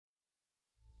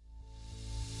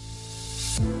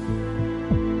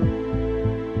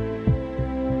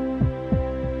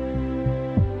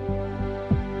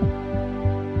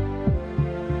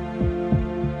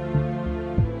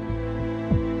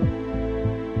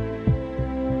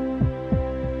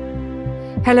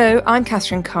Hello, I'm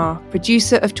Catherine Carr,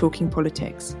 producer of Talking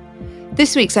Politics.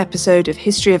 This week's episode of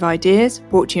History of Ideas,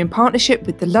 brought to you in partnership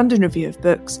with the London Review of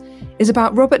Books, is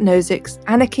about Robert Nozick's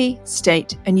Anarchy,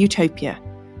 State and Utopia,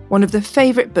 one of the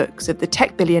favourite books of the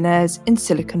tech billionaires in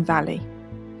Silicon Valley.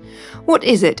 What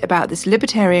is it about this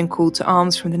libertarian call to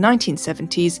arms from the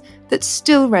 1970s that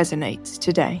still resonates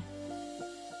today?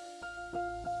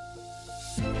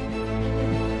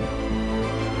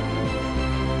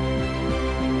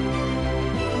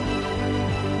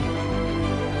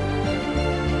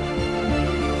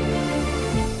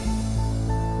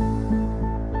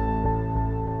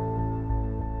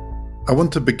 I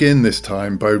want to begin this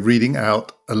time by reading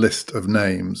out a list of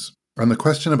names. And the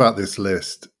question about this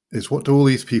list is, what do all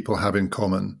these people have in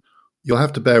common? You'll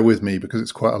have to bear with me because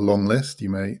it's quite a long list. You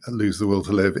may lose the will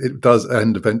to live. It does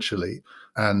end eventually,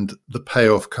 and the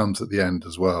payoff comes at the end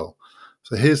as well.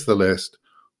 So here's the list.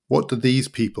 What do these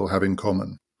people have in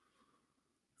common?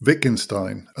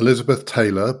 Wittgenstein, Elizabeth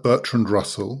Taylor, Bertrand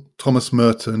Russell, Thomas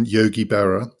Merton, Yogi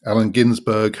Berra, Allen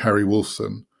Ginsberg, Harry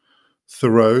Wolfson,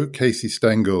 Thoreau, Casey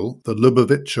Stengel, the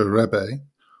Lubavitcher Rebbe,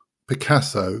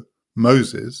 Picasso,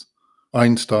 Moses,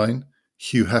 Einstein,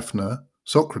 Hugh Hefner,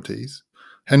 Socrates,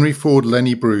 Henry Ford,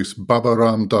 Lenny Bruce, Baba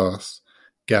Ram Das,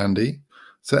 Gandhi,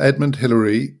 Sir Edmund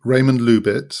Hillary, Raymond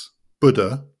Lubitz,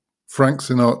 Buddha, Frank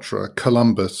Sinatra,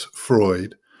 Columbus,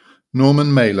 Freud,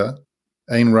 Norman Mailer,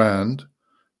 Ayn Rand,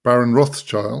 Baron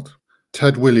Rothschild,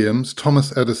 Ted Williams,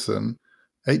 Thomas Edison,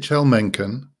 H.L.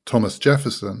 Mencken, Thomas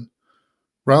Jefferson,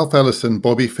 Ralph Ellison,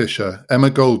 Bobby Fischer,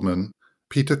 Emma Goldman,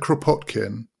 Peter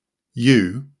Kropotkin,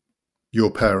 you,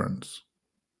 your parents.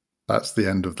 That's the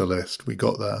end of the list. We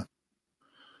got there.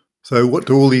 So what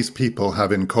do all these people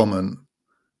have in common?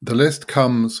 The list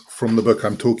comes from the book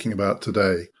I'm talking about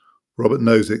today, Robert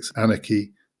Nozick's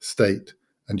Anarchy, State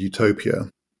and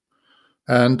Utopia.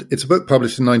 And it's a book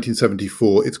published in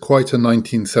 1974. It's quite a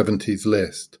 1970s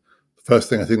list. The first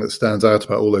thing I think that stands out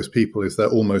about all those people is they're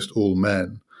almost all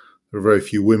men. There are very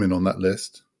few women on that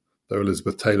list, though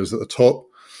Elizabeth Taylor's at the top,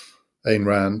 Ayn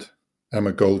Rand,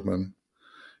 Emma Goldman.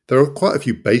 There are quite a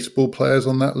few baseball players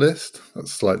on that list.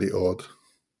 That's slightly odd.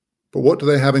 But what do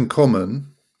they have in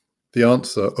common? The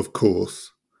answer, of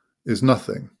course, is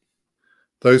nothing.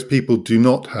 Those people do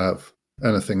not have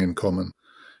anything in common.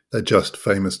 They're just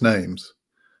famous names.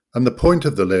 And the point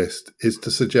of the list is to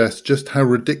suggest just how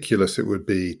ridiculous it would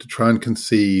be to try and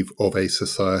conceive of a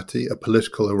society, a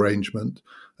political arrangement,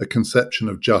 a conception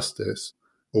of justice,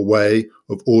 a way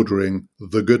of ordering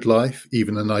the good life,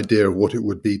 even an idea of what it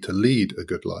would be to lead a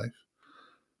good life,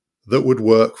 that would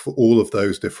work for all of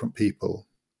those different people,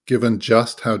 given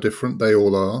just how different they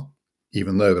all are,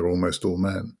 even though they're almost all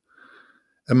men.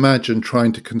 Imagine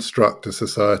trying to construct a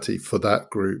society for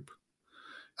that group.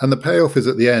 And the payoff is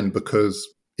at the end, because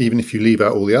even if you leave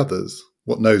out all the others,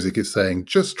 what Nozick is saying,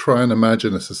 just try and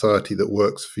imagine a society that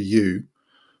works for you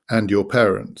and your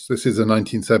parents. This is a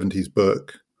 1970s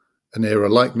book, an era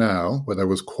like now, where there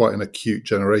was quite an acute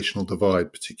generational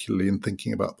divide, particularly in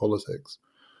thinking about politics.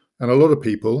 And a lot of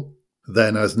people,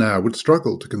 then as now, would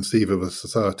struggle to conceive of a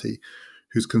society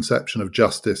whose conception of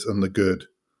justice and the good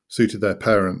suited their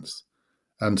parents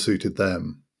and suited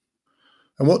them.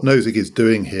 And what Nozick is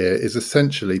doing here is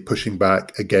essentially pushing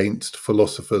back against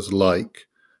philosophers like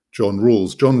John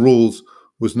Rawls. John Rawls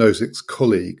was Nozick's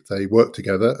colleague. They worked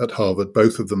together at Harvard.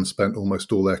 Both of them spent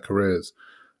almost all their careers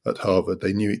at Harvard.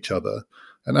 They knew each other.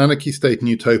 And Anarchy, State and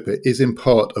Utopia is in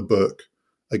part a book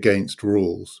against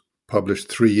Rawls, published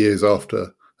 3 years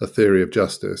after A Theory of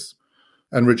Justice,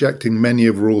 and rejecting many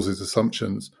of Rawls's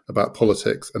assumptions about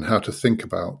politics and how to think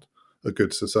about a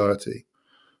good society.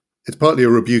 It's partly a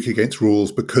rebuke against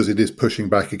Rawls because it is pushing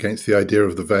back against the idea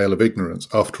of the veil of ignorance.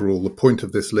 After all, the point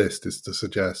of this list is to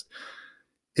suggest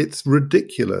it's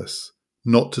ridiculous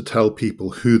not to tell people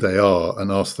who they are and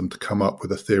ask them to come up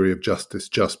with a theory of justice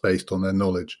just based on their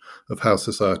knowledge of how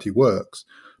society works,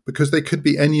 because they could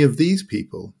be any of these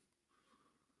people.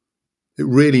 It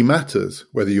really matters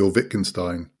whether you're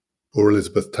Wittgenstein or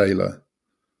Elizabeth Taylor,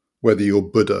 whether you're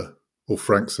Buddha or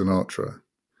Frank Sinatra.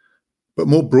 But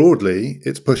more broadly,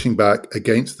 it's pushing back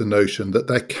against the notion that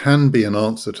there can be an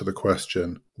answer to the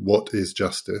question, what is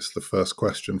justice, the first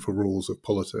question for rules of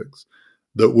politics,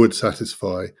 that would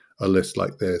satisfy a list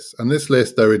like this. And this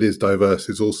list, though it is diverse,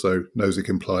 is also, Nozick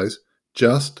implies,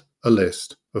 just a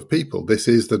list of people. This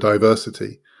is the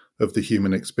diversity of the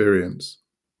human experience.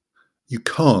 You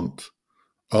can't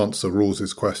answer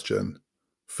Rawls's question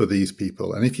for these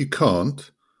people. And if you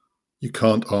can't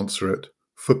answer it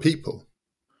for people.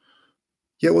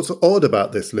 Yet what's odd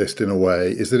about this list in a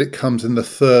way is that it comes in the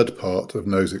third part of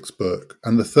Nozick's book,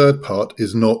 and the third part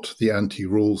is not the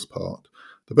anti-Rawls part.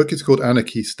 The book is called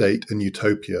Anarchy, State and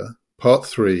Utopia. Part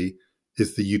 3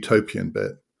 is the utopian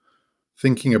bit,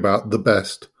 thinking about the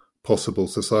best possible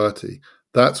society.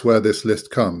 That's where this list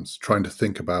comes, trying to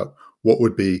think about what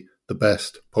would be the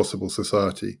best possible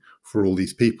society for all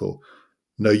these people.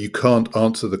 No, you can't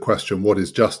answer the question, what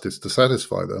is justice, to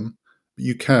satisfy them, but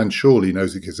you can, surely,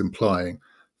 Nozick is implying,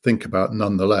 think about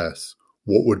nonetheless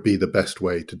what would be the best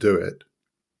way to do it.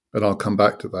 And I'll come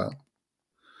back to that.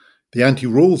 The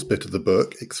anti-rules bit of the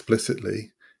book,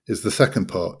 explicitly, is the second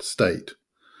part, state,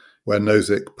 where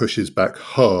Nozick pushes back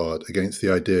hard against the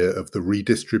idea of the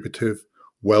redistributive,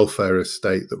 welfarist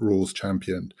state that Rawls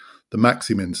championed, the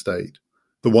Maximin state,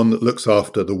 the one that looks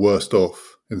after the worst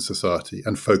off in society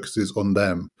and focuses on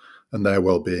them and their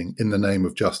well-being in the name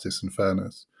of justice and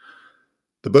fairness.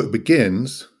 The book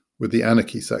begins with the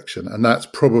anarchy section, and that's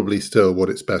probably still what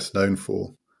it's best known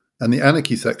for. And the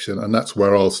anarchy section, and that's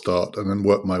where I'll start and then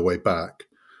work my way back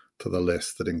to the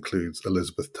list that includes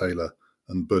Elizabeth Taylor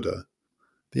and Buddha.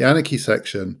 The anarchy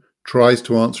section tries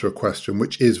to answer a question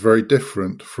which is very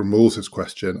different from Rawls's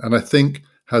question, and I think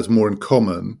has more in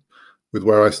common with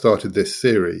where I started this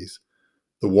series,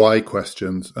 the why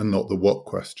questions and not the what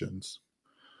questions.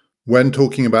 When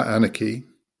talking about anarchy,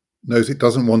 Nozick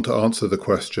doesn't want to answer the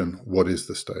question, what is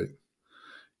the state?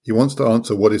 He wants to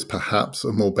answer what is perhaps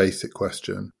a more basic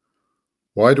question.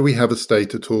 Why do we have a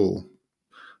state at all?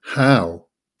 How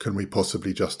can we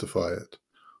possibly justify it?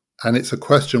 And it's a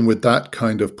question with that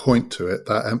kind of point to it,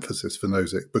 that emphasis for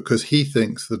Nozick, because he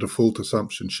thinks the default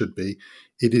assumption should be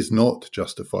it is not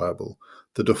justifiable.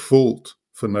 The default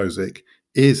for Nozick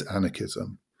is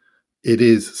anarchism. It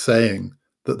is saying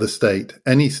that the state,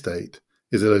 any state,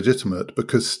 is illegitimate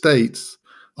because states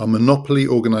are monopoly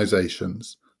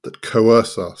organizations that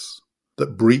coerce us,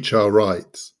 that breach our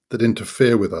rights, that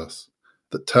interfere with us,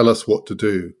 that tell us what to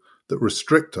do, that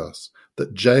restrict us,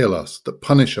 that jail us, that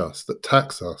punish us, that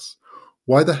tax us.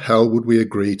 Why the hell would we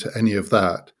agree to any of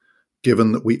that,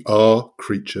 given that we are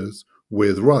creatures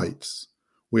with rights?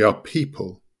 We are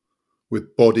people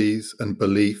with bodies and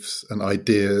beliefs and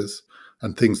ideas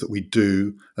and things that we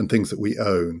do and things that we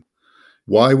own.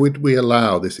 Why would we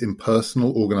allow this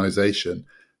impersonal organization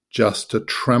just to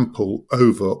trample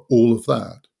over all of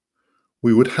that?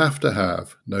 We would have to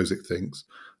have, Nozick thinks,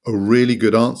 a really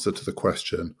good answer to the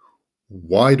question,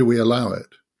 why do we allow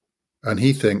it? And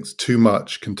he thinks too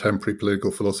much contemporary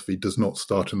political philosophy does not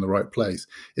start in the right place.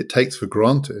 It takes for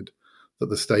granted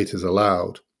that the state is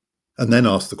allowed, and then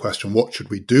asks the question, what should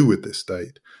we do with this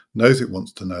state? Nozick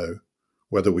wants to know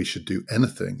whether we should do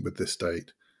anything with this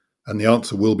state, and the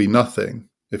answer will be nothing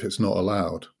if it's not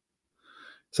allowed.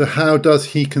 So how does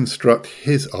he construct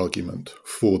his argument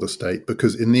for the state?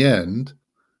 Because in the end,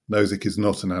 Nozick is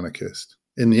not an anarchist.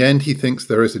 In the end, he thinks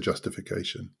there is a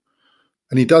justification.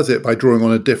 And he does it by drawing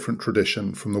on a different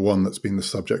tradition from the one that's been the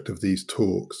subject of these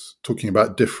talks, talking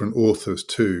about different authors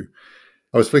too.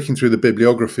 I was flicking through the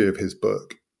bibliography of his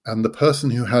book, and the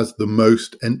person who has the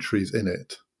most entries in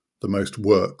it, the most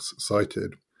works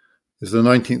cited, is the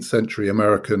 19th century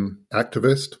American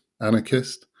activist,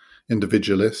 anarchist,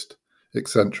 individualist,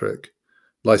 eccentric,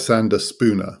 Lysander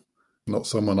Spooner, not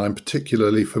someone I'm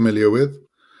particularly familiar with,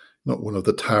 not one of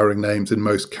the towering names in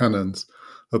most canons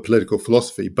of political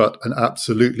philosophy, but an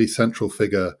absolutely central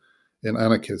figure in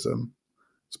anarchism.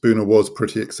 Spooner was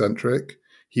pretty eccentric.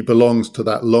 He belongs to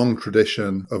that long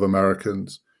tradition of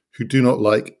Americans who do not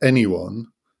like anyone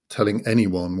telling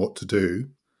anyone what to do.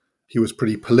 He was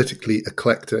pretty politically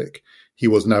eclectic. He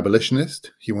was an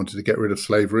abolitionist. He wanted to get rid of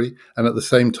slavery. And at the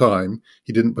same time,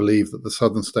 he didn't believe that the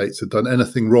southern states had done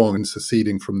anything wrong in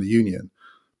seceding from the Union,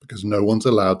 because no one's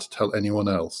allowed to tell anyone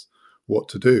else what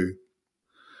to do.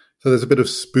 So there's a bit of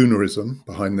Spoonerism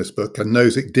behind this book, and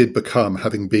Nozick did become,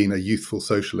 having been a youthful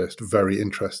socialist, very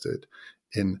interested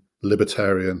in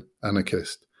libertarian,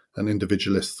 anarchist, and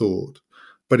individualist thought.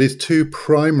 But his two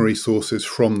primary sources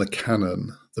from the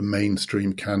canon, the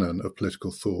mainstream canon of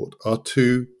political thought, are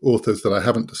two authors that I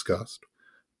haven't discussed,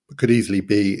 but could easily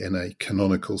be in a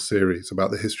canonical series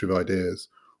about the history of ideas.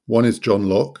 One is John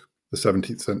Locke, the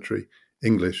 17th century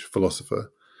English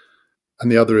philosopher,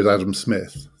 and the other is Adam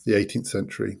Smith, the 18th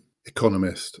century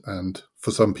economist and, for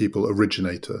some people,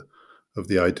 originator of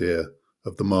the idea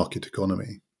of the market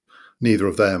economy. Neither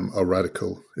of them are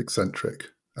radical, eccentric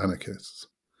anarchists.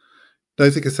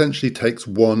 Nozick essentially takes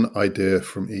one idea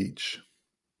from each.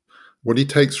 What he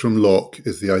takes from Locke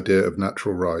is the idea of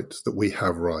natural rights, that we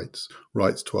have rights,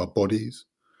 rights to our bodies,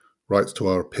 rights to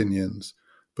our opinions,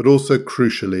 but also,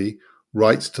 crucially,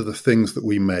 rights to the things that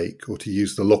we make, or to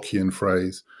use the Lockean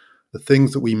phrase, the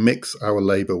things that we mix our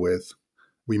labour with.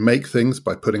 We make things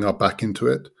by putting our back into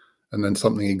it, and then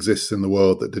something exists in the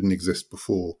world that didn't exist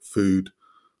before: food,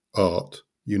 art,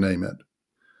 you name it.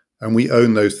 And we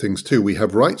own those things too. We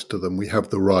have rights to them. We have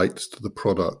the rights to the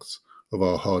products of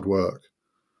our hard work.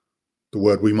 The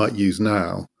word we might use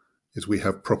now is we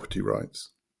have property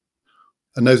rights.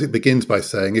 And Nozick begins by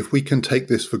saying, if we can take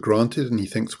this for granted, and he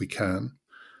thinks we can,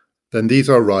 then these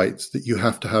are rights that you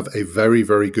have to have a very,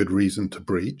 very good reason to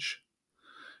breach.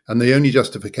 And the only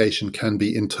justification can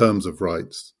be in terms of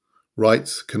rights.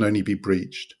 Rights can only be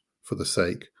breached for the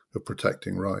sake of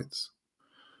protecting rights.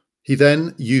 He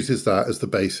then uses that as the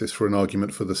basis for an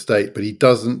argument for the state, but he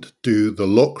doesn't do the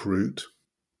Locke route,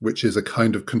 which is a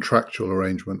kind of contractual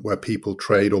arrangement where people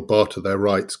trade or barter their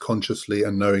rights consciously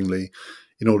and knowingly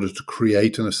in order to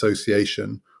create an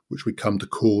association which we come to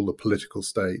call the political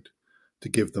state, to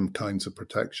give them kinds of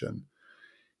protection.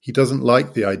 He doesn't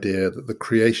like the idea that the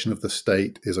creation of the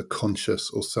state is a conscious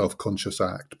or self-conscious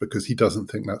act, because he doesn't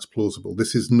think that's plausible.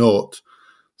 This is not,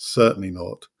 certainly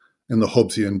not, in the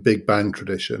Hobbesian Big Bang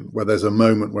tradition, where there's a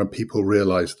moment when people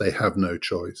realize they have no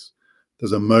choice.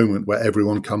 There's a moment where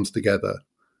everyone comes together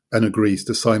and agrees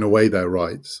to sign away their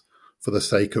rights for the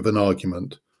sake of an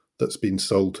argument that's been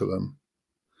sold to them.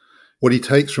 What he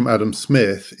takes from Adam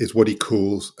Smith is what he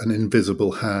calls an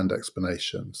invisible hand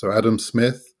explanation. So Adam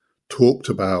Smith talked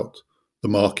about the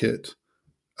market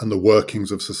and the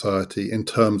workings of society in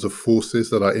terms of forces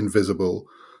that are invisible,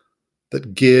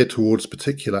 that gear towards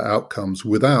particular outcomes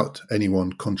without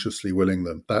anyone consciously willing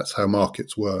them. That's how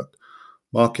markets work.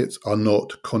 Markets are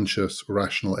not conscious,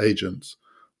 rational agents.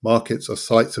 Markets are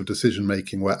sites of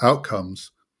decision-making where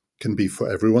outcomes can be for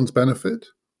everyone's benefit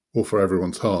or for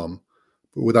everyone's harm,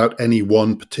 but without any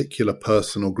one particular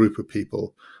person or group of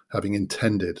people having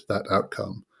intended that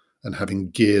outcome and having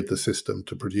geared the system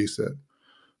to produce it.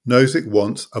 Nozick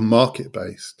wants a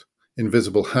market-based,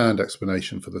 invisible hand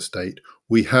explanation for the state.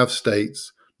 We have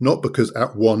states not because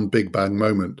at one Big Bang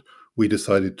moment we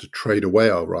decided to trade away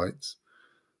our rights,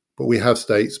 but we have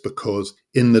states because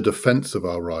in the defense of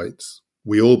our rights,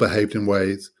 we all behaved in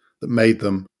ways that made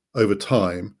them, over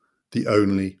time, the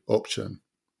only option,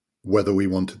 whether we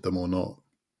wanted them or not.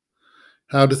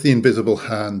 How does the invisible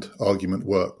hand argument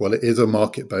work? Well, it is a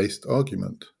market-based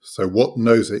argument. So what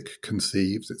Nozick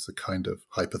conceives, it's a kind of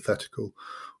hypothetical,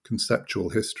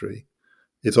 conceptual history,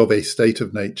 is of a state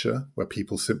of nature where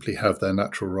people simply have their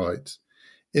natural rights,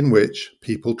 in which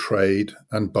people trade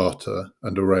and barter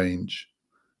and arrange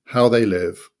how they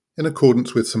live in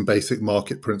accordance with some basic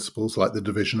market principles like the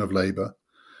division of labour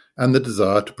and the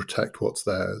desire to protect what's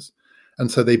theirs.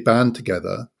 And so they band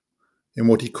together in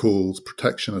what he calls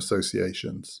protection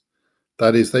associations.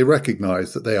 That is, they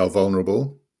recognise that they are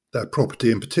vulnerable, their property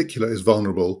in particular is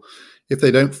vulnerable, if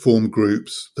they don't form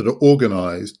groups that are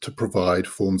organised to provide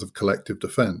forms of collective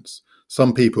defence.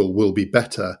 Some people will be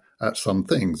better at some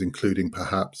things, including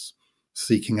perhaps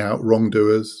seeking out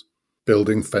wrongdoers,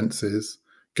 building fences,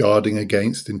 guarding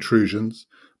against intrusions.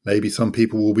 Maybe some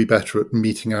people will be better at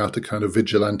meting out a kind of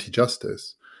vigilante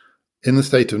justice. In the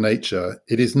state of nature,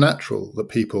 it is natural that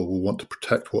people will want to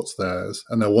protect what's theirs,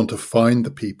 and they'll want to find the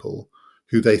people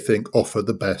who they think offer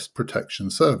the best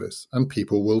protection service. And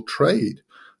people will trade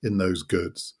in those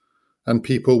goods, and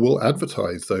people will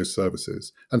advertise those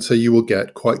services. And so you will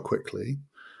get quite quickly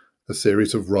a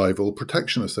series of rival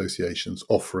protection associations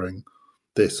offering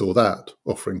this or that,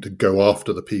 offering to go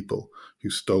after the people who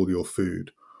stole your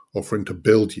food, offering to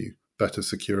build you better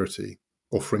security,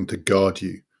 offering to guard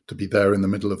you, to be there in the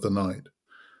middle of the night,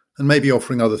 and maybe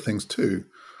offering other things too,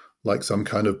 like some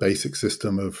kind of basic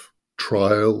system of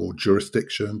trial or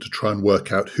jurisdiction to try and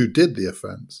work out who did the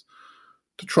offence,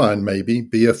 to try and maybe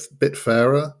be a bit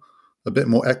fairer, a bit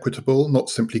more equitable, not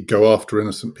simply go after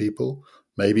innocent people.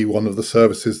 Maybe one of the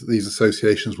services that these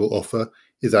associations will offer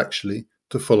is actually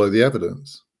to follow the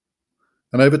evidence.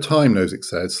 And over time, Nozick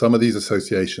says, some of these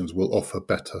associations will offer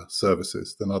better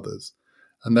services than others,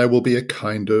 and there will be a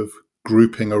kind of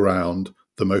grouping around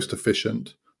the most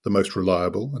efficient, the most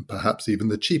reliable, and perhaps even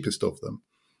the cheapest of them.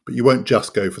 But you won't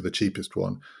just go for the cheapest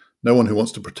one. No one who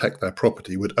wants to protect their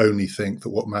property would only think that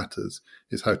what matters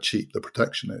is how cheap the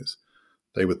protection is.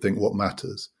 They would think what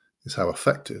matters is how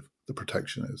effective the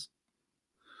protection is.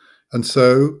 And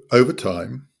so, over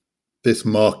time, this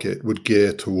market would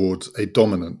gear towards a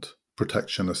dominant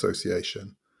protection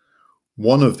association.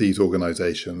 One of these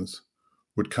organizations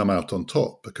would come out on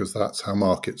top because that's how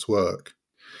markets work.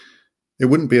 It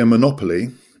wouldn't be a monopoly,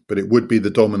 but it would be the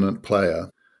dominant player.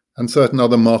 And certain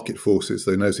other market forces,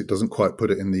 though Nozick doesn't quite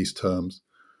put it in these terms,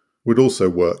 would also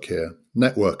work here.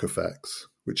 Network effects,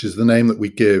 which is the name that we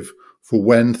give for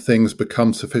when things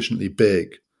become sufficiently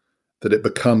big that it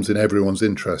becomes in everyone's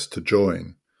interest to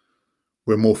join.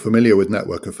 We're more familiar with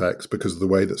network effects because of the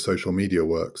way that social media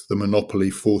works. The monopoly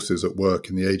forces at work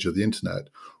in the age of the internet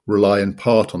rely in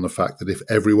part on the fact that if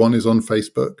everyone is on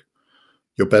Facebook,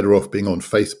 you're better off being on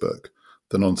Facebook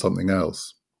than on something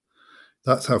else.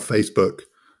 That's how Facebook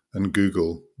and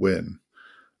Google win.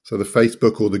 So the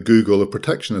Facebook or the Google of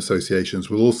protection associations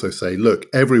will also say, look,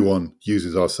 everyone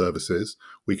uses our services.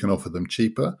 We can offer them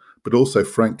cheaper. But also,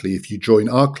 frankly, if you join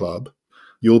our club,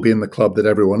 you'll be in the club that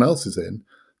everyone else is in.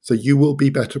 So you will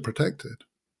be better protected.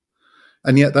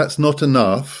 And yet that's not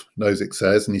enough, Nozick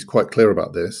says, and he's quite clear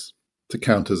about this, to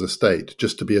count as a state,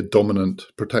 just to be a dominant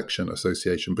protection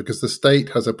association, because the state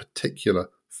has a particular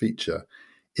feature.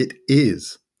 It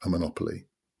is a monopoly.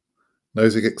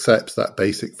 Nozick accepts that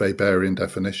basic Weberian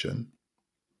definition.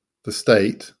 The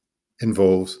state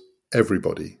involves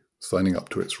everybody signing up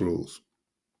to its rules.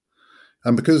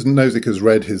 And because Nozick has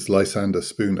read his Lysander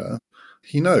Spooner,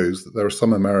 he knows that there are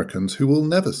some Americans who will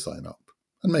never sign up.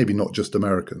 And maybe not just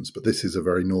Americans, but this is a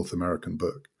very North American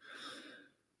book.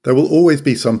 There will always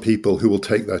be some people who will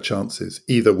take their chances,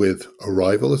 either with a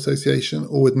rival association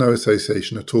or with no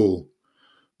association at all.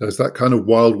 There's that kind of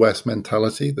Wild West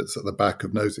mentality that's at the back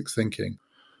of Nozick's thinking.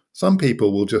 Some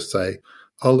people will just say,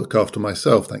 I'll look after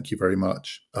myself, thank you very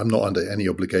much. I'm not under any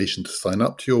obligation to sign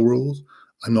up to your rules.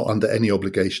 I'm not under any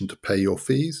obligation to pay your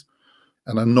fees.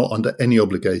 And I'm not under any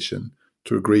obligation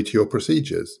to agree to your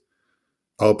procedures.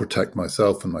 I'll protect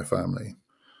myself and my family.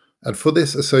 And for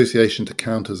this association to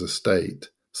count as a state,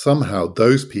 somehow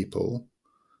those people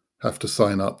have to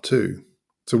sign up too.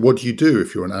 So what do you do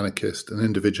if you're an anarchist, an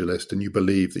individualist, and you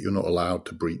believe that you're not allowed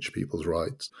to breach people's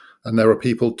rights? And there are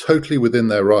people totally within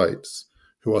their rights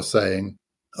who are saying,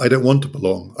 I don't want to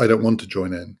belong, I don't want to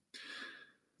join in.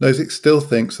 Nozick still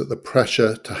thinks that the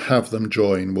pressure to have them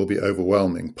join will be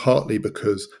overwhelming, partly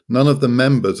because none of the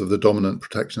members of the Dominant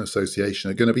Protection Association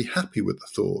are going to be happy with the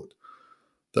thought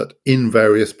that in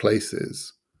various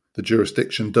places the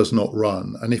jurisdiction does not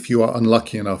run. And if you are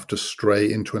unlucky enough to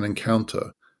stray into an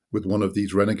encounter with one of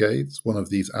these renegades, one of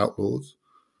these outlaws,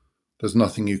 there's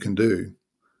nothing you can do.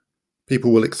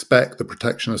 People will expect the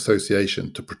Protection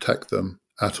Association to protect them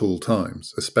at all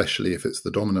times, especially if it's the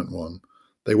dominant one.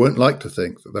 They won't like to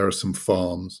think that there are some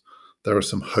farms, there are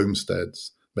some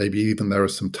homesteads, maybe even there are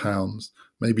some towns,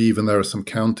 maybe even there are some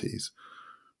counties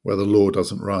where the law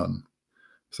doesn't run.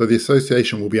 So the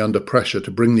association will be under pressure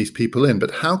to bring these people in,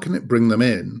 but how can it bring them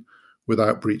in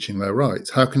without breaching their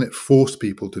rights? How can it force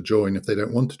people to join if they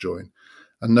don't want to join?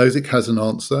 And Nozick has an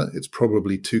answer. It's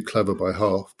probably too clever by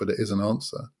half, but it is an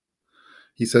answer.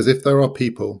 He says if there are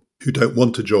people who don't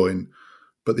want to join,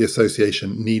 but the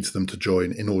association needs them to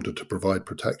join in order to provide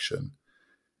protection,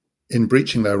 in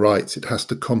breaching their rights, it has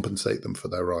to compensate them for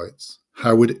their rights.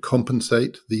 How would it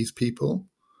compensate these people?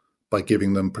 By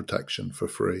giving them protection for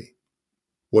free.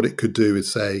 What it could do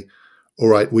is say, all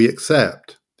right, we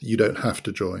accept that you don't have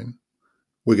to join.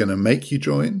 We're going to make you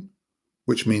join,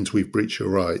 which means we've breached your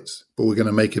rights, but we're going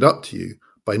to make it up to you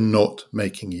by not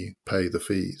making you pay the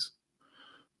fees.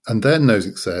 And then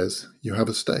Nozick says, you have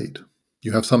a state.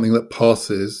 You have something that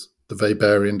passes the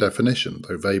Weberian definition,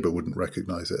 though Weber wouldn't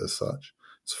recognize it as such.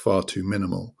 It's far too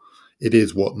minimal. It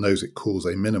is what Nozick calls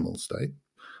a minimal state.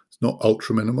 It's not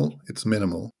ultra-minimal, it's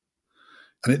minimal.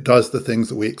 And it does the things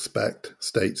that we expect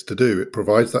states to do. It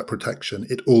provides that protection.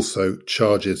 It also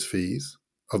charges fees,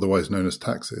 otherwise known as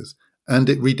taxes, and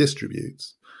it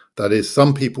redistributes. That is,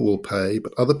 some people will pay,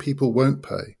 but other people won't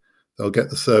pay. They'll get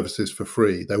the services for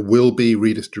free. There will be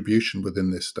redistribution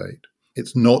within this state.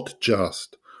 It's not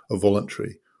just a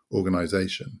voluntary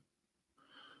organization.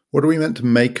 What are we meant to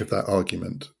make of that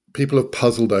argument? People have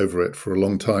puzzled over it for a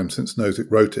long time since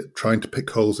Nozick wrote it, trying to pick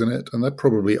holes in it, and there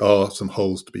probably are some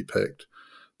holes to be picked.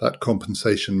 That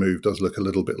compensation move does look a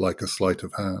little bit like a sleight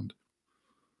of hand.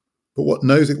 But what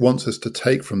Nozick wants us to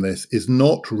take from this is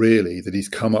not really that he's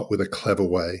come up with a clever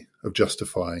way of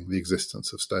justifying the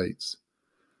existence of states,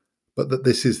 but that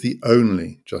this is the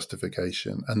only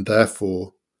justification, and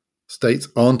therefore states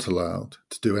aren't allowed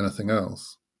to do anything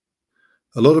else.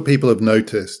 A lot of people have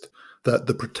noticed that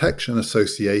the Protection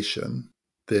Association,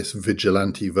 this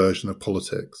vigilante version of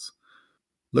politics,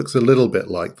 looks a little bit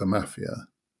like the mafia.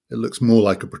 It looks more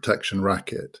like a protection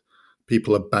racket.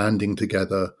 People are banding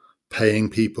together, paying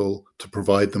people to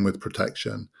provide them with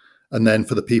protection, and then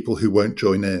for the people who won't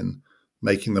join in,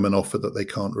 making them an offer that they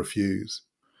can't refuse.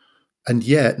 And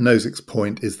yet, Nozick's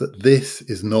point is that this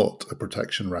is not a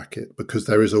protection racket, because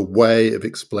there is a way of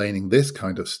explaining this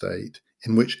kind of state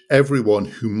in which everyone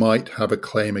who might have a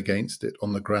claim against it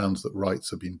on the grounds that rights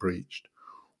have been breached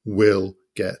will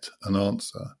get an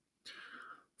answer.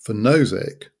 For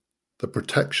Nozick, the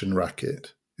protection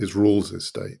racket is rules'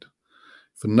 state.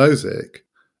 For Nozick,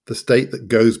 the state that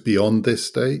goes beyond this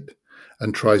state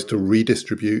and tries to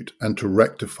redistribute and to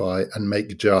rectify and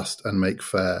make just and make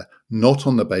fair, not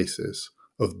on the basis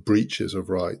of breaches of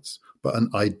rights, but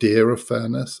an idea of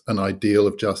fairness, an ideal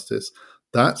of justice,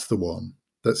 that's the one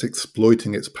that's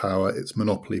exploiting its power, its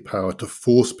monopoly power, to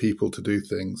force people to do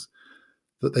things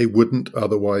that they wouldn't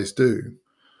otherwise do.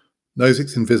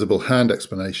 Nozick's invisible hand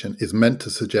explanation is meant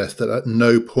to suggest that at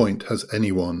no point has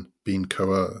anyone been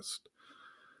coerced.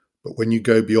 But when you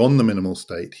go beyond the minimal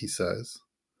state, he says,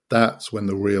 that's when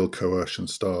the real coercion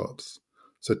starts.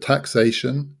 So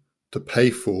taxation to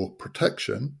pay for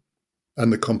protection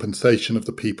and the compensation of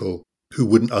the people who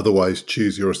wouldn't otherwise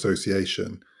choose your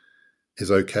association is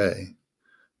okay.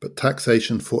 But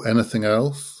taxation for anything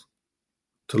else,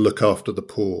 to look after the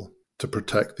poor, to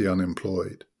protect the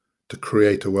unemployed, to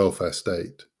create a welfare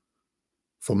state,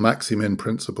 for Maximin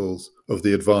principles of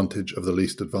the advantage of the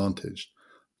least advantaged,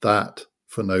 that,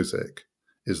 for Nozick,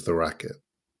 is the racket.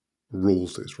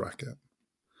 Rules is racket.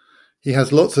 He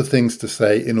has lots of things to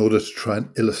say in order to try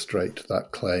and illustrate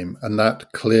that claim, and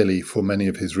that clearly, for many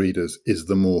of his readers, is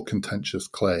the more contentious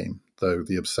claim, though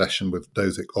the obsession with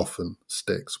Nozick often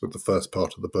sticks with the first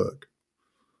part of the book.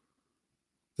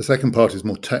 The second part is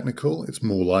more technical. It's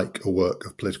more like a work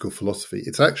of political philosophy.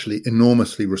 It's actually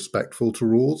enormously respectful to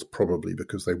Rawls, probably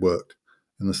because they worked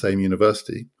in the same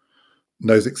university.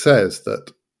 Nozick says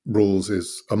that Rawls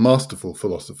is a masterful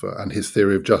philosopher, and his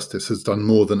theory of justice has done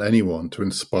more than anyone to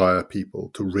inspire people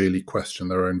to really question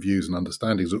their own views and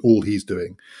understandings. And all he's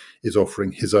doing is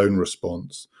offering his own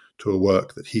response to a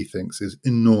work that he thinks is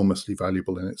enormously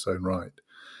valuable in its own right.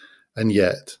 And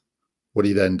yet, what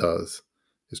he then does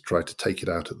is try to take it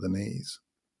out at the knees.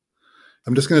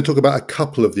 I'm just going to talk about a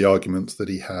couple of the arguments that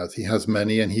he has. He has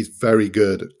many, and he's very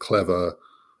good at clever,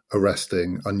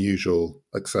 arresting, unusual,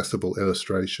 accessible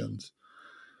illustrations.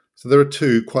 So there are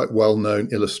two quite well-known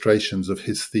illustrations of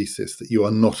his thesis that you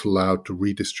are not allowed to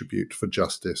redistribute for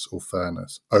justice or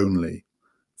fairness, only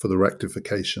for the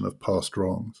rectification of past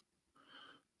wrongs.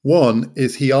 One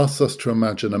is he asks us to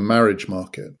imagine a marriage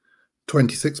market.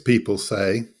 26 people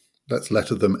say, let's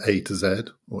letter them A to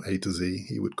Z, or A to Z,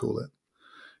 he would call it.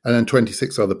 And then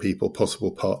 26 other people,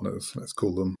 possible partners, let's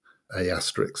call them A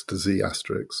asterisk to Z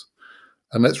asterisk.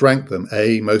 And let's rank them.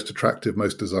 A, most attractive,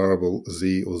 most desirable.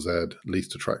 Z or Z,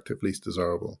 least attractive, least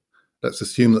desirable. Let's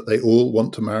assume that they all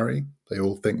want to marry. They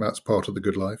all think that's part of the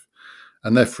good life.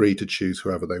 And they're free to choose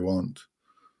whoever they want.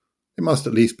 It must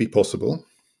at least be possible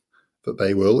that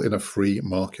they will, in a free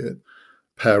market,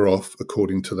 pair off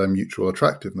according to their mutual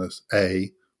attractiveness.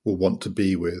 A will want to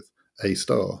be with A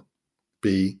star.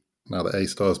 B, now that A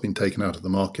star has been taken out of the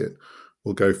market,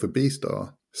 will go for B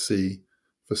star. C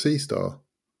for C star.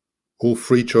 All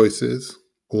free choices,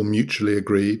 all mutually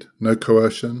agreed, no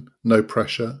coercion, no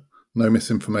pressure, no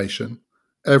misinformation.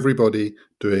 Everybody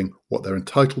doing what they're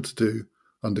entitled to do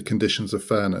under conditions of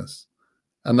fairness.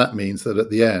 And that means that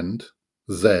at the end,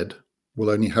 Z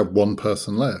will only have one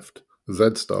person left,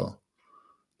 Z star.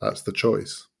 That's the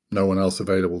choice. No one else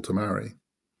available to marry.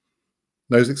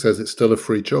 Nozick says it's still a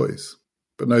free choice,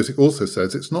 but Nozick also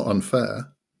says it's not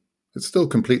unfair. It's still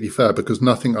completely fair because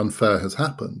nothing unfair has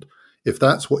happened. If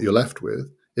that's what you're left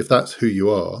with, if that's who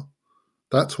you are,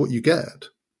 that's what you get.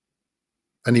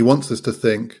 And he wants us to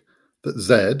think that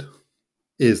Z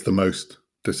is the most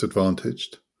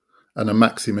disadvantaged, and a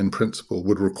Maximin principle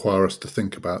would require us to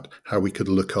think about how we could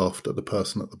look after the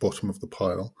person at the bottom of the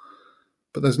pile.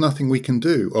 But there's nothing we can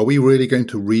do. Are we really going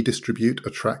to redistribute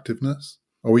attractiveness?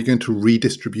 Are we going to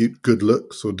redistribute good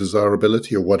looks or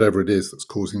desirability or whatever it is that's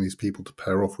causing these people to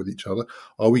pair off with each other?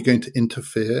 Are we going to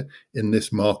interfere in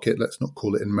this market? Let's not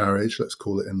call it in marriage, let's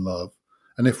call it in love.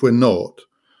 And if we're not,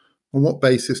 on what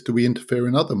basis do we interfere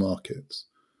in other markets?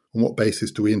 On what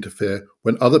basis do we interfere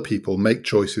when other people make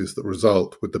choices that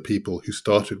result with the people who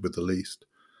started with the least,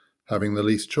 having the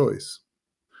least choice?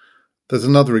 There's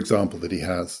another example that he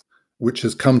has, which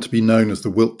has come to be known as the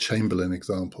Wilt Chamberlain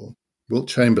example. Wilt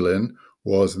Chamberlain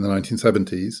was, in the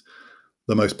 1970s,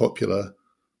 the most popular,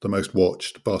 the most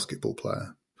watched basketball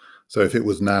player. So if it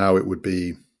was now, it would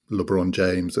be LeBron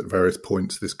James at various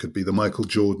points. This could be the Michael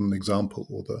Jordan example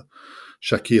or the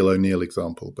Shaquille O'Neal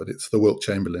example, but it's the Wilt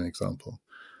Chamberlain example.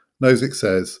 Nozick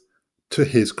says to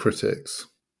his critics,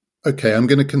 okay, I'm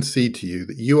going to concede to you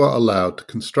that you are allowed to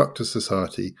construct a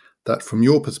society that from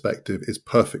your perspective is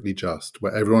perfectly just,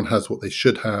 where everyone has what they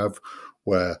should have,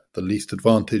 where the least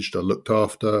advantaged are looked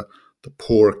after, the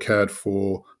poor are cared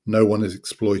for, no one is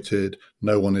exploited,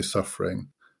 no one is suffering.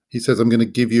 He says, I'm going to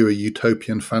give you a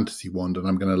utopian fantasy wand and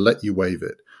I'm going to let you wave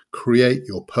it. Create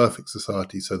your perfect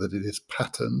society so that it is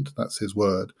patterned, that's his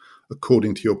word,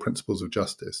 according to your principles of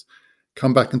justice.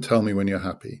 Come back and tell me when you're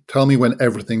happy. Tell me when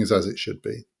everything is as it should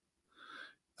be.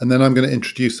 And then I'm going to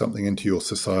introduce something into your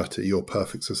society, your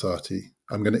perfect society.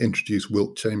 I'm going to introduce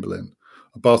Wilt Chamberlain,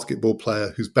 a basketball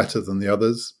player who's better than the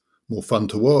others, more fun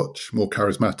to watch, more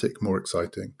charismatic, more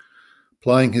exciting,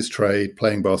 plying his trade,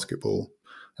 playing basketball.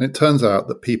 And it turns out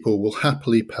that people will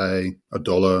happily pay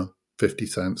 $1, 50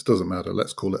 cents, doesn't matter,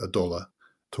 let's call it $1,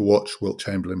 to watch Wilt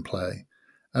Chamberlain play.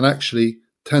 And actually,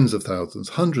 tens of thousands,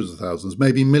 hundreds of thousands,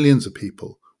 maybe millions of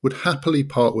people would happily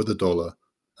part with $1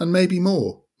 and maybe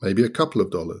more, maybe a couple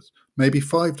of dollars, maybe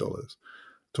 $5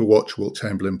 to watch Wilt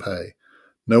Chamberlain play.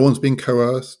 No one's being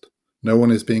coerced. No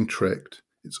one is being tricked.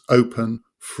 It's open,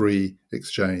 free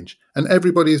exchange. And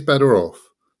everybody is better off.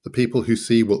 The people who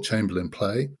see Wilt Chamberlain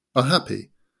play are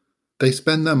happy. They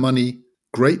spend their money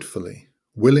gratefully,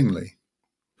 willingly.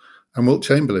 And Wilt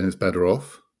Chamberlain is better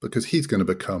off because he's going to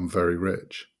become very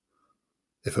rich.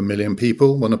 If 1 million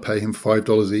people want to pay him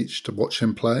 $5 each to watch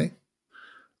him play,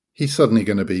 he's suddenly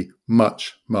going to be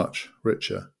much, much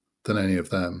richer than any of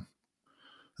them.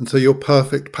 And so your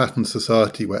perfect pattern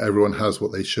society where everyone has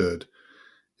what they should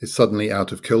is suddenly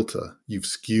out of kilter. You've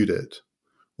skewed it.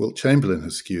 Wilt Chamberlain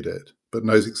has skewed it. But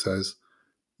Nozick says,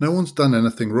 no one's done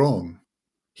anything wrong.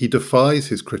 He defies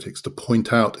his critics to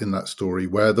point out in that story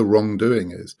where the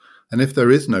wrongdoing is. And if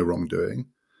there is no wrongdoing,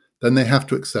 then they have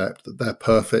to accept that their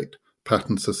perfect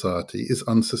pattern society is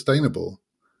unsustainable.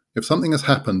 If something has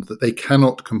happened that they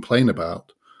cannot complain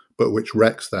about, but which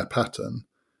wrecks their pattern,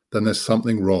 then there's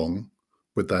something wrong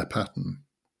with their pattern.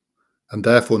 And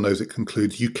therefore, Nozick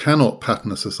concludes, you cannot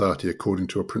pattern a society according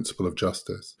to a principle of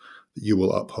justice that you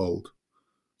will uphold.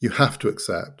 You have to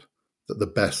accept that the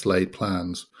best laid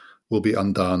plans will be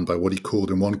undone by what he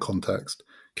called in one context,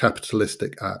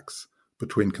 capitalistic acts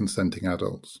between consenting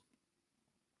adults.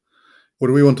 What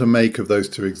do we want to make of those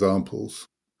two examples?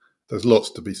 There's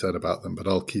lots to be said about them, but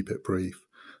I'll keep it brief.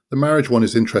 The marriage one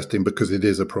is interesting because it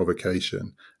is a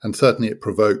provocation, and certainly it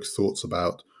provokes thoughts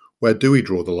about where do we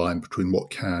draw the line between what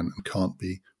can and can't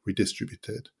be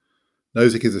redistributed.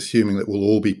 Nozick is assuming that we'll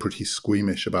all be pretty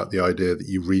squeamish about the idea that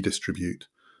you redistribute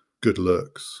good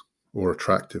looks or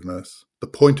attractiveness. The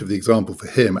point of the example for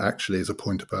him actually is a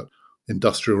point about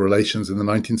industrial relations in the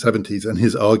 1970s and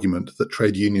his argument that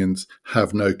trade unions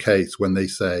have no case when they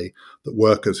say that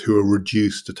workers who are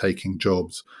reduced to taking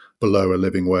jobs below a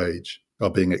living wage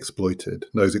are being exploited.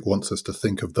 Nozick wants us to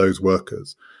think of those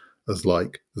workers as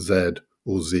like Z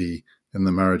or Z in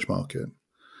the marriage market.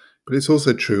 But it's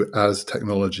also true as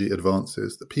technology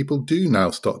advances that people do now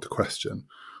start to question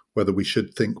whether we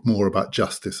should think more about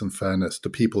justice and fairness to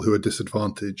people who are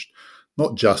disadvantaged,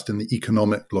 not just in the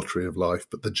economic lottery of life,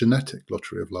 but the genetic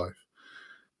lottery of life.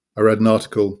 I read an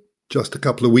article just a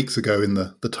couple of weeks ago in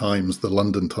the Times, the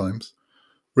London Times,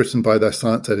 written by their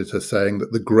science editor saying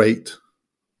that the great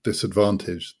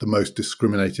disadvantage, the most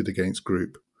discriminated against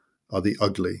group, are the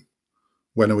ugly.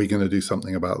 When are we going to do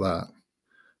something about that?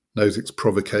 Nozick's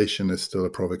provocation is still a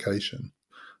provocation.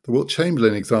 The Wilt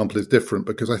Chamberlain example is different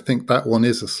because I think that one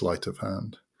is a sleight of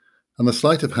hand. And the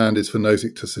sleight of hand is for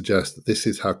Nozick to suggest that this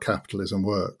is how capitalism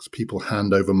works. People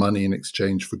hand over money in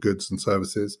exchange for goods and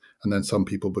services, and then some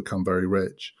people become very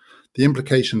rich. The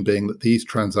implication being that these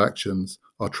transactions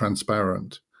are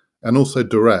transparent and also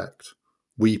direct.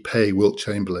 We pay Wilt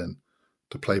Chamberlain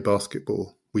to play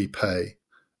basketball. We pay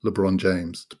LeBron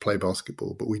James to play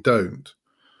basketball, but we don't.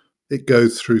 It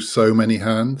goes through so many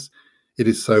hands. It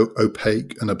is so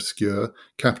opaque and obscure.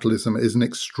 Capitalism is an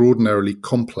extraordinarily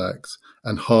complex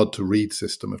and hard to read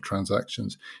system of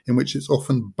transactions in which it's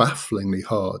often bafflingly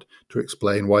hard to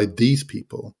explain why these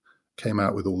people came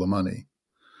out with all the money.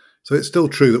 So it's still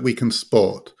true that we can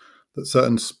spot that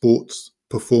certain sports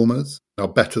performers are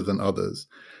better than others.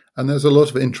 And there's a lot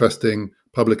of interesting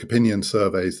public opinion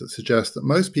surveys that suggest that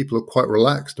most people are quite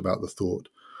relaxed about the thought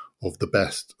of the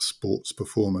best sports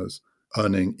performers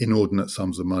earning inordinate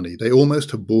sums of money. They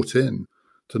almost have bought in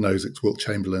to Nozick's Wilt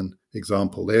Chamberlain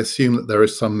example. They assume that there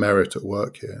is some merit at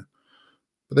work here.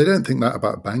 But they don't think that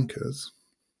about bankers.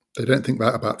 They don't think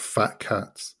that about fat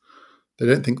cats. They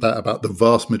don't think that about the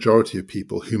vast majority of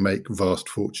people who make vast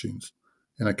fortunes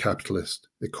in a capitalist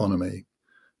economy,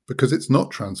 because it's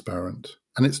not transparent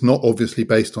and it's not obviously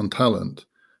based on talent.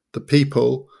 The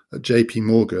people at JP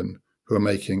Morgan who are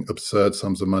making absurd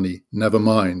sums of money, never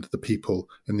mind the people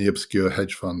in the obscure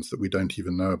hedge funds that we don't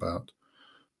even know about.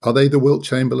 Are they the Wilt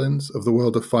Chamberlains of the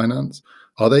world of finance?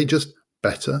 Are they just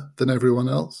better than everyone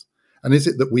else? And is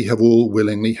it that we have all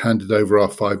willingly handed over our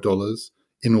 $5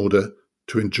 in order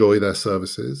to enjoy their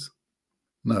services?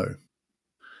 No.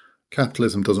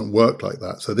 Capitalism doesn't work like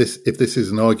that. So if this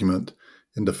is an argument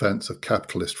in defense of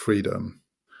capitalist freedom,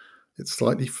 it's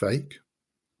slightly fake.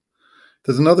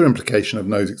 There's another implication of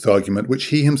Nozick's argument, which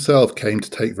he himself came to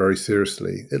take very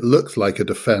seriously. It looks like a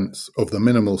defense of the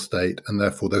minimal state, and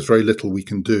therefore there's very little we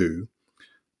can do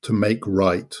to make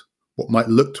right what might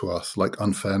look to us like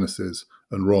unfairnesses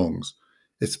and wrongs,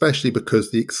 especially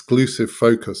because the exclusive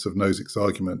focus of Nozick's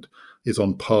argument is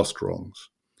on past wrongs.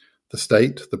 The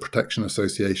state, the Protection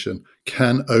Association,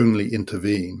 can only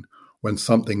intervene when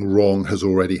something wrong has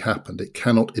already happened. It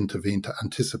cannot intervene to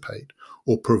anticipate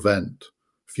or prevent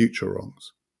future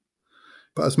wrongs.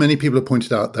 But as many people have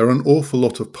pointed out, there are an awful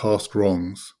lot of past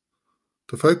wrongs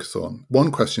to focus on.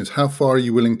 One question is, how far are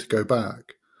you willing to go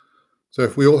back? So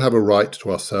if we all have a right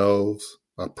to ourselves,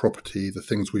 our property, the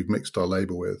things we've mixed our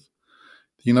labour with,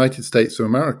 the United States of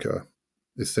America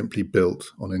is simply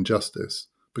built on injustice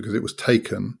because it was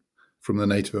taken from the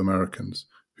Native Americans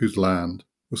whose land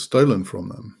was stolen from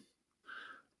them.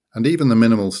 And even the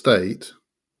minimal state,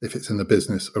 if it's in the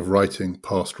business of righting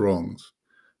past wrongs,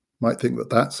 might think that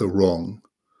that's a wrong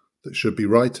that should be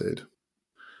righted.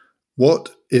 What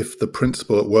if the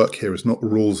principle at work here is not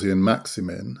Rawlsian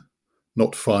maximin,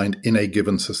 not find in a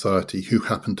given society who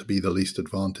happen to be the least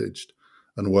advantaged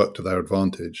and work to their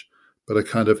advantage, but a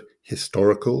kind of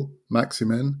historical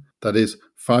maximin, that is,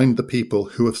 find the people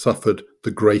who have suffered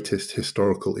the greatest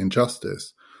historical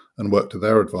injustice and work to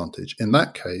their advantage? In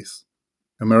that case,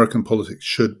 American politics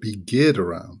should be geared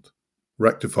around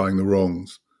rectifying the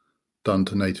wrongs done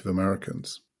to Native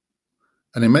Americans.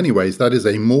 And in many ways, that is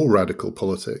a more radical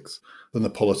politics than the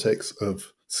politics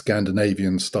of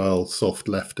Scandinavian-style soft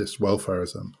leftist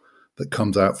welfarism that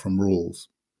comes out from Rawls.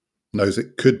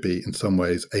 Nozick could be, in some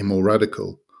ways, a more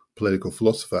radical political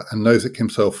philosopher, and Nozick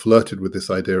himself flirted with this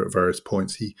idea at various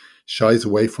points. He shies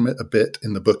away from it a bit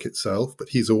in the book itself, but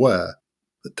he's aware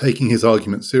that taking his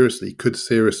argument seriously could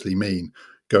seriously mean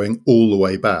going all the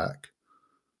way back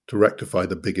to rectify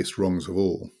the biggest wrongs of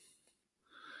all.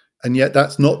 And yet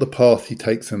that's not the path he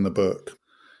takes in the book.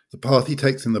 The path he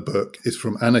takes in the book is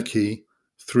from anarchy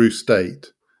through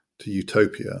state to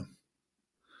utopia.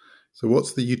 So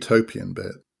what's the utopian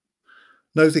bit?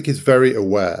 Nozick is very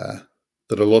aware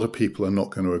that a lot of people are not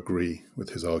going to agree with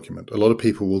his argument. A lot of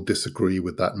people will disagree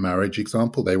with that marriage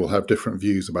example. They will have different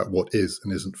views about what is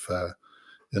and isn't fair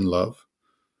in love.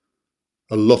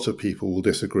 A lot of people will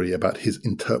disagree about his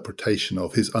interpretation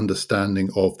of, his understanding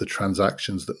of the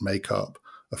transactions that make up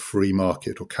a free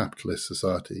market or capitalist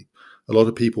society. A lot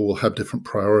of people will have different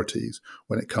priorities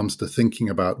when it comes to thinking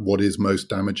about what is most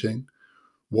damaging,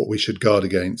 what we should guard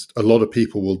against. A lot of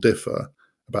people will differ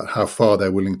about how far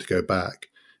they're willing to go back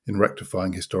in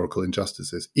rectifying historical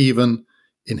injustices. Even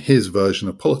in his version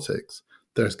of politics,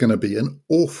 there's going to be an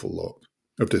awful lot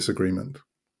of disagreement.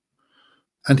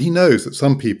 And he knows that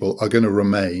some people are going to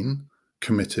remain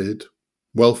committed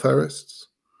welfarists,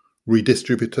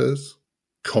 redistributors,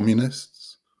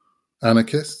 communists,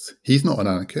 anarchists. He's not an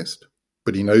anarchist,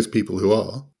 but he knows people who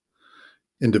are.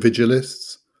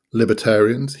 Individualists,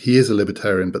 libertarians. He is a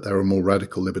libertarian, but there are more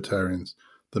radical libertarians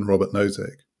than Robert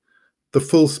Nozick. The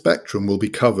full spectrum will be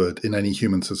covered in any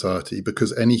human society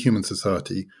because any human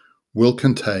society will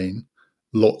contain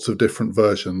lots of different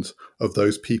versions of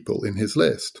those people in his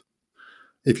list.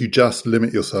 If you just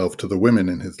limit yourself to the women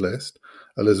in his list,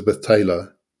 Elizabeth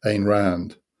Taylor, Ayn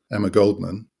Rand, Emma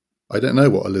Goldman, I don't know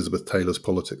what Elizabeth Taylor's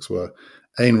politics were.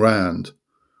 Ayn Rand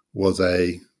was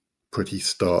a pretty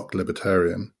stark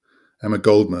libertarian. Emma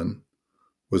Goldman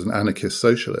was an anarchist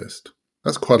socialist.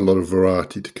 That's quite a lot of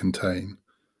variety to contain.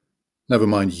 Never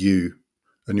mind you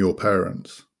and your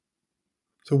parents.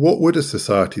 So what would a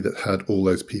society that had all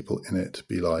those people in it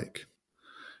be like?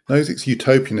 Nozick's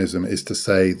utopianism is to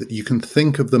say that you can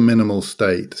think of the minimal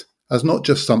state as not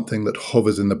just something that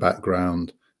hovers in the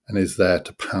background and is there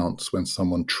to pounce when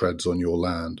someone treads on your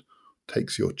land,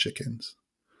 takes your chickens.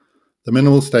 The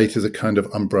minimal state is a kind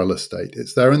of umbrella state.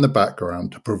 It's there in the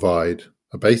background to provide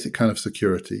a basic kind of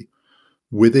security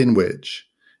within which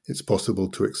it's possible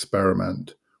to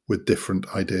experiment with different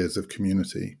ideas of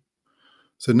community.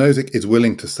 So Nozick is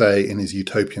willing to say in his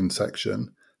utopian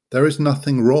section, there is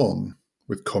nothing wrong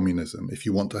with communism if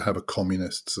you want to have a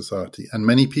communist society. And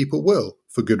many people will,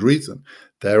 for good reason.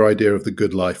 Their idea of the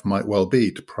good life might well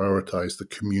be to prioritize the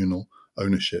communal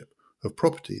ownership of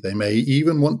property. They may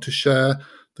even want to share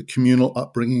the communal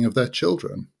upbringing of their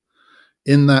children.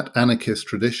 In that anarchist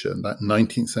tradition, that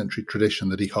 19th century tradition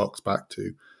that he harks back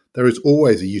to, there is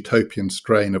always a utopian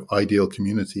strain of ideal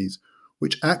communities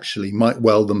which actually might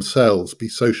well themselves be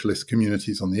socialist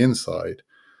communities on the inside,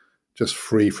 just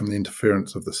free from the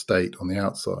interference of the state on the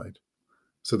outside.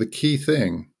 So the key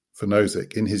thing for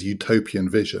Nozick in his utopian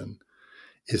vision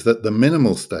is that the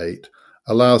minimal state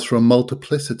allows for a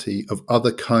multiplicity of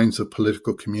other kinds of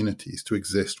political communities to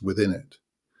exist within it.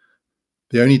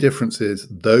 The only difference is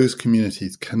those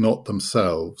communities cannot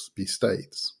themselves be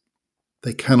states.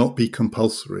 They cannot be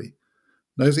compulsory.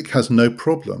 Nozick has no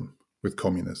problem with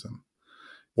communism.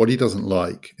 What he doesn't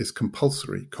like is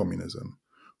compulsory communism.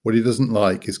 What he doesn't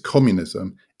like is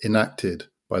communism enacted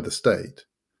by the state.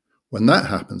 When that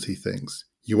happens, he thinks,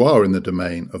 you are in the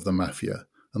domain of the mafia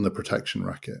and the protection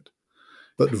racket.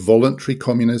 But voluntary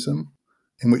communism,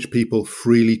 in which people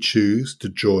freely choose to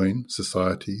join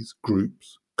societies,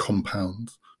 groups,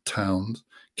 compounds, towns,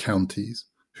 counties,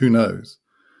 who knows,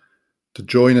 to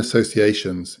join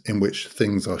associations in which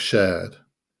things are shared,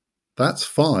 that's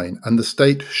fine, and the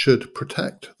state should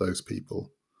protect those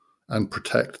people and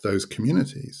protect those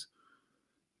communities.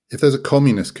 If there's a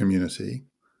communist community,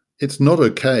 it's not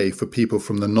okay for people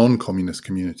from the non-communist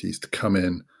communities to come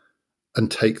in and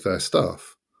take their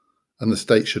stuff, and the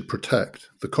state should protect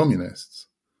the communists.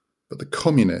 But the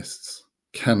communists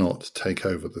cannot take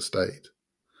over the state.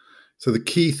 So the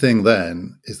key thing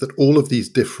then is that all of these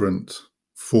different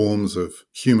forms of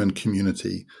human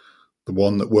community, the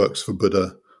one that works for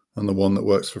Buddha and the one that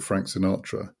works for Frank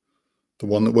Sinatra, the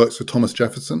one that works for Thomas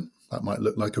Jefferson, that might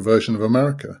look like a version of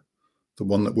America. The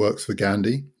one that works for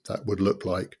Gandhi, that would look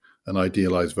like an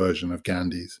idealized version of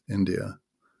Gandhi's India.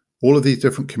 All of these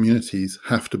different communities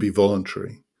have to be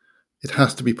voluntary. It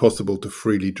has to be possible to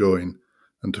freely join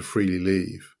and to freely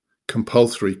leave.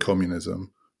 Compulsory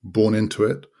communism, born into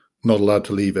it, not allowed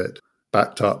to leave it,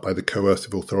 backed up by the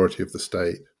coercive authority of the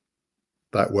state,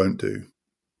 that won't do.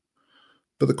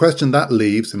 But the question that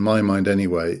leaves, in my mind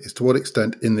anyway, is to what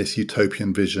extent in this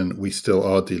utopian vision we still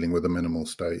are dealing with a minimal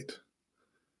state.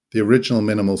 The original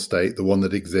minimal state, the one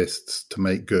that exists to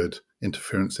make good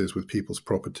interferences with people's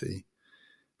property,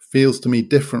 feels to me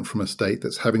different from a state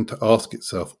that's having to ask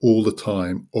itself all the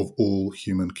time of all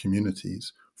human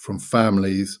communities, from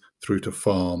families through to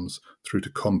farms, through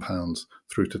to compounds,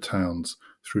 through to towns,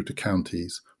 through to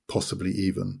counties, possibly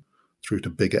even through to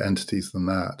bigger entities than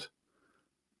that.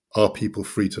 Are people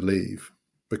free to leave?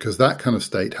 Because that kind of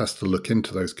state has to look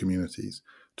into those communities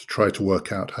to try to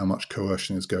work out how much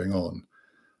coercion is going on.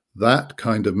 That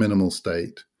kind of minimal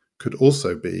state could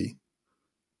also be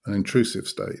an intrusive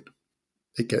state.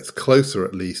 It gets closer,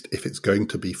 at least, if it's going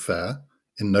to be fair,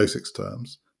 in Nozick's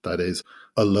terms, that is,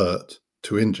 alert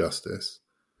to injustice.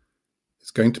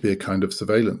 It's going to be a kind of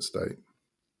surveillance state.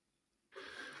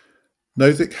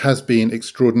 Nozick has been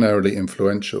extraordinarily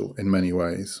influential in many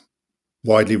ways.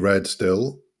 Widely read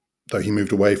still, though he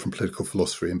moved away from political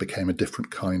philosophy and became a different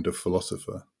kind of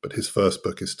philosopher, but his first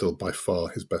book is still by far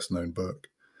his best-known book.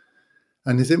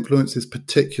 And his influence is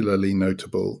particularly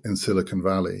notable in Silicon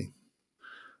Valley,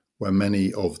 where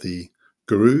many of the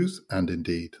gurus, and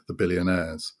indeed the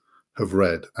billionaires, have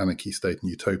read Anarchy, State and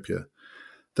Utopia.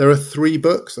 There are 3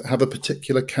 books that have a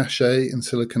particular cachet in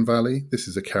Silicon Valley. This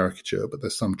is a caricature, but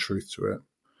there's some truth to it.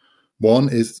 One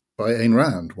is by Ayn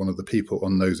Rand, one of the people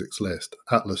on Nozick's list,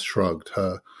 Atlas Shrugged,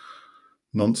 her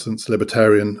nonsense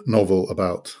libertarian novel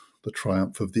about the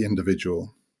triumph of the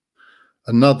individual.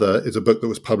 Another is a book that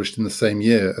was published in the same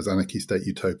year as Anarchy, State,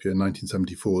 Utopia in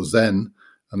 1974, Zen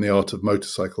and the Art of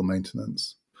Motorcycle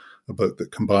Maintenance, a book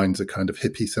that combines a kind of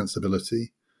hippie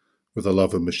sensibility with a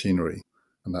love of machinery,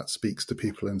 and that speaks to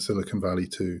people in Silicon Valley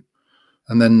too.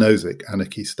 And then Nozick,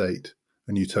 Anarchy, State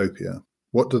and Utopia.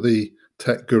 What do the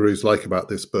tech gurus like about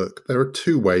this book? There are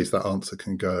 2 ways that answer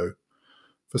can go.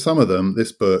 For some of them,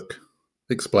 this book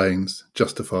explains,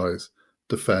 justifies,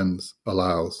 defends,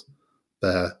 allows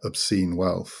their obscene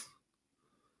wealth.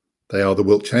 They are the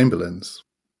Wilt Chamberlains,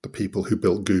 the people who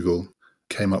built Google,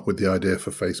 came up with the idea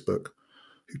for Facebook,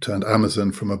 who turned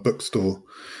Amazon from a bookstore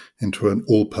into an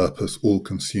all-purpose,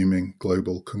 all-consuming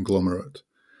global conglomerate.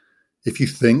 If you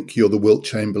think you're the Wilt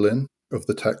Chamberlain of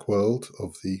the tech world,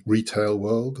 of the retail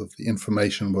world, of the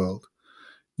information world,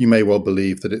 you may well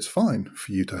believe that it's fine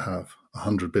for you to have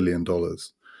 $100 billion.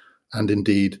 And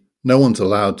indeed, no one's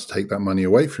allowed to take that money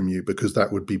away from you because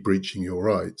that would be breaching your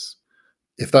rights.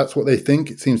 If that's what they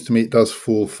think, it seems to me it does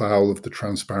fall foul of the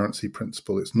transparency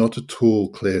principle. It's not at all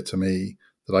clear to me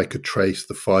that I could trace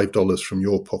the $5 from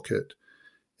your pocket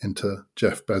into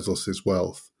Jeff Bezos's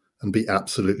wealth and be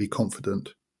absolutely confident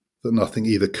that nothing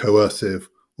either coercive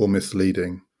or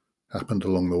misleading happened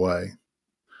along the way.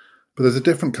 But there's a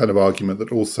different kind of argument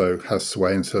that also has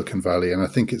sway in Silicon Valley, and I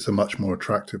think it's a much more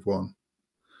attractive one.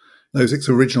 Nozick's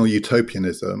original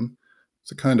utopianism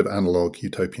is a kind of analog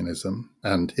utopianism,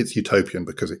 and it's utopian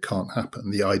because it can't happen.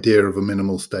 The idea of a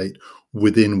minimal state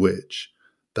within which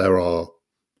there are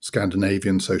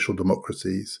Scandinavian social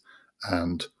democracies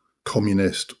and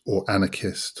communist or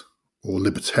anarchist or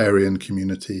libertarian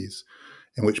communities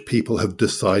in which people have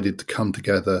decided to come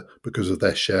together because of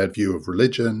their shared view of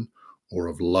religion or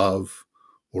of love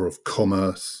or of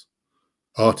commerce.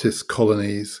 Artists'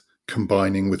 colonies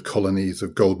combining with colonies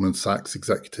of Goldman Sachs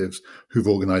executives who've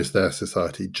organized their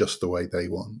society just the way they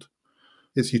want.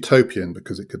 It's utopian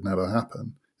because it could never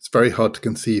happen. It's very hard to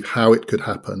conceive how it could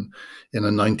happen in a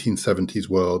 1970s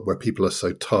world where people are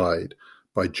so tied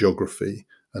by geography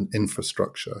and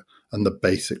infrastructure and the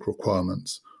basic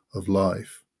requirements of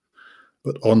life.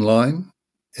 But online,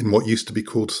 in what used to be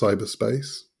called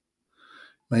cyberspace,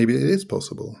 maybe it is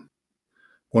possible.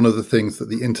 One of the things that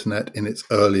the internet in its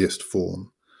earliest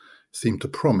form seemed to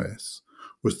promise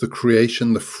was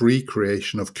the free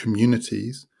creation of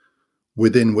communities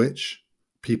within which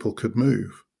people could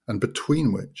move and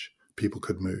between which people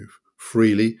could move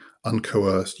freely,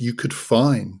 uncoerced. You could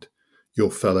find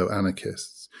your fellow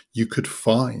anarchists. You could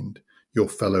find your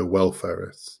fellow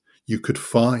welfarists. You could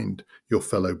find your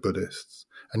fellow Buddhists,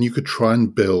 and you could try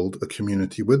and build a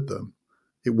community with them.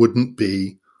 It wouldn't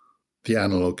be the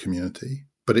analog community,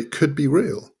 but it could be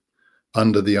real.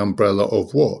 Under the umbrella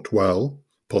of what? Well,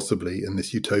 possibly in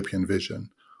this utopian vision,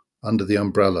 under the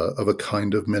umbrella of a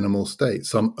kind of minimal state,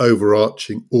 some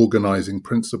overarching organizing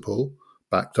principle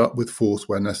backed up with force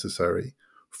where necessary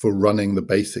for running the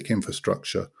basic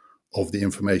infrastructure of the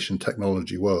information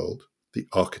technology world, the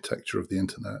architecture of the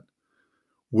internet,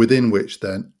 within which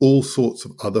then all sorts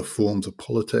of other forms of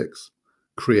politics,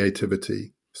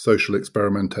 creativity, social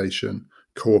experimentation,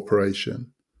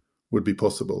 cooperation would be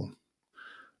possible.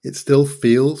 It still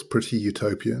feels pretty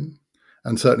utopian,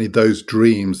 and certainly those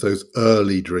dreams, those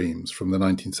early dreams from the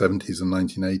 1970s and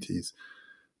 1980s,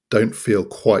 don't feel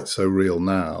quite so real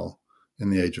now in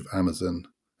the age of Amazon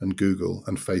and Google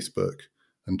and Facebook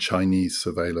and Chinese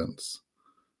surveillance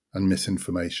and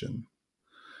misinformation.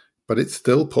 But it's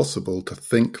still possible to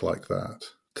think like that,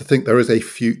 to think there is a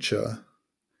future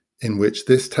in which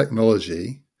this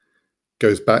technology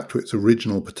goes back to its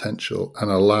original potential and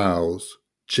allows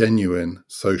genuine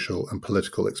social and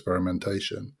political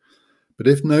experimentation. But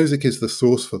if Nozick is the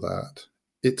source for that,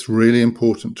 it's really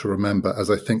important to remember, as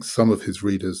I think some of his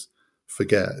readers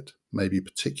forget, maybe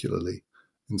particularly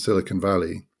in Silicon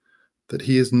Valley, that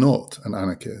he is not an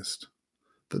anarchist,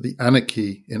 that the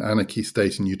anarchy in Anarchy,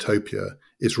 State and Utopia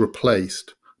is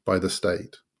replaced by the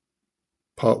state.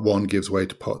 Part 1 gives way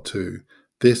to Part 2.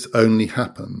 This only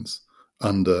happens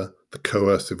under the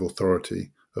coercive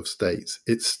authority of states.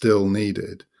 It's still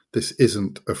needed. This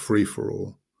isn't a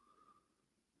free-for-all.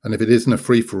 And if it isn't a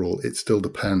free-for-all, it still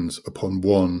depends upon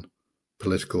one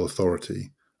political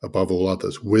authority above all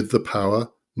others, with the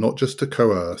power not just to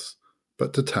coerce,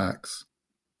 but to tax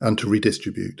and to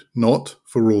redistribute, not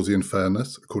for Rawlsian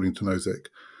fairness, according to Nozick,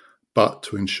 but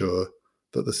to ensure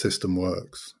that the system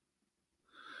works.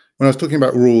 When I was talking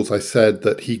about Rawls, I said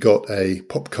that he got a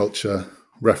pop culture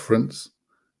reference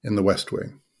in The West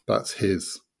Wing. That's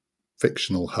his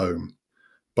fictional home.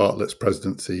 Bartlett's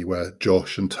presidency, where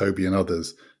Josh and Toby and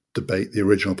others debate the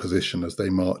original position as they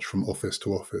march from office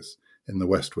to office in The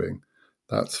West Wing.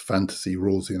 That's fantasy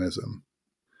Rawlsianism.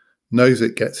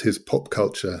 Nozick gets his pop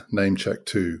culture name check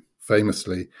too,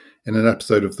 famously in an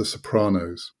episode of The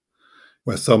Sopranos,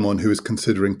 where someone who is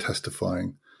considering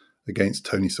testifying against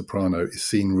Tony Soprano is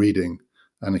seen reading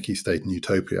Anarchy, State and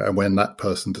Utopia, and when that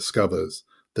person discovers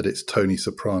that it's Tony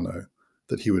Soprano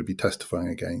that he would be testifying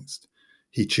against,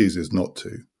 he chooses not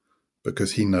to,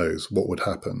 because he knows what would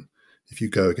happen if you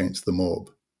go against the mob.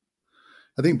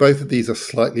 I think both of these are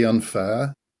slightly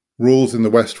unfair. Rawls in The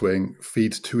West Wing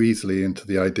feeds too easily into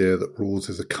the idea that Rawls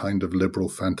is a kind of liberal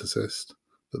fantasist,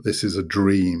 that this is a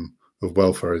dream of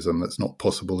welfarism that's not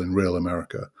possible in real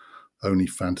America, only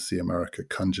fantasy America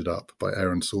conjured up by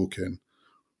Aaron Sorkin.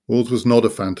 Rawls was not a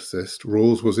fantasist.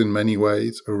 Rawls was in many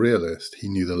ways a realist. He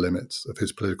knew the limits of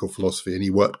his political philosophy, and he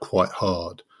worked quite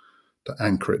hard to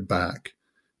anchor it back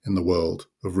in the world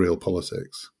of real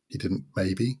politics. He didn't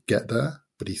maybe get there,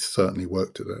 but he certainly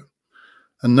worked at it.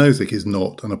 And Nozick is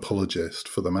not an apologist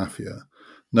for the mafia.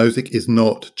 Nozick is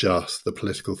not just the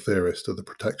political theorist of the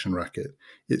protection racket.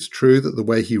 It's true that the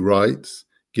way he writes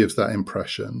gives that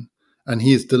impression, and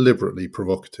he is deliberately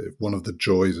provocative. One of the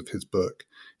joys of his book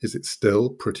is it's still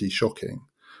pretty shocking.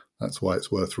 That's why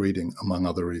it's worth reading, among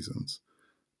other reasons.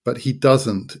 But he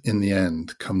doesn't, in the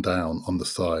end, come down on the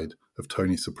side of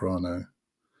Tony Soprano.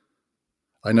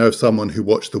 I know of someone who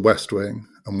watched The West Wing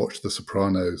and watched The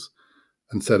Sopranos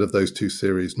and said of those two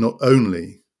series, not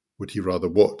only would he rather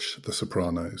watch The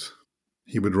Sopranos,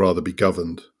 he would rather be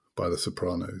governed by The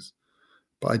Sopranos.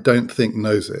 But I don't think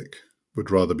Nozick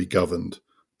would rather be governed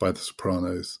by The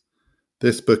Sopranos.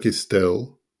 This book is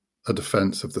still, a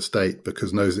defence of the state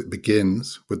because Nozick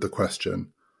begins with the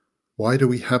question, why do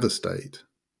we have a state?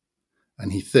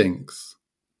 And he thinks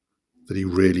that he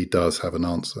really does have an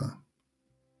answer.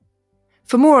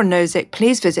 For more on Nozick,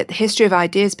 please visit the History of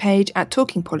Ideas page at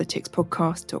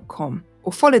talkingpoliticspodcast.com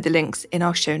or follow the links in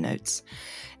our show notes.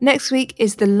 Next week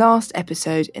is the last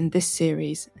episode in this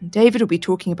series, and David will be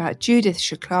talking about Judith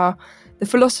Shklar, the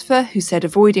philosopher who said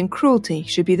avoiding cruelty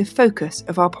should be the focus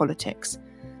of our politics.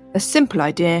 A simple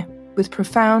idea with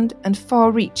profound and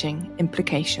far-reaching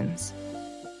implications.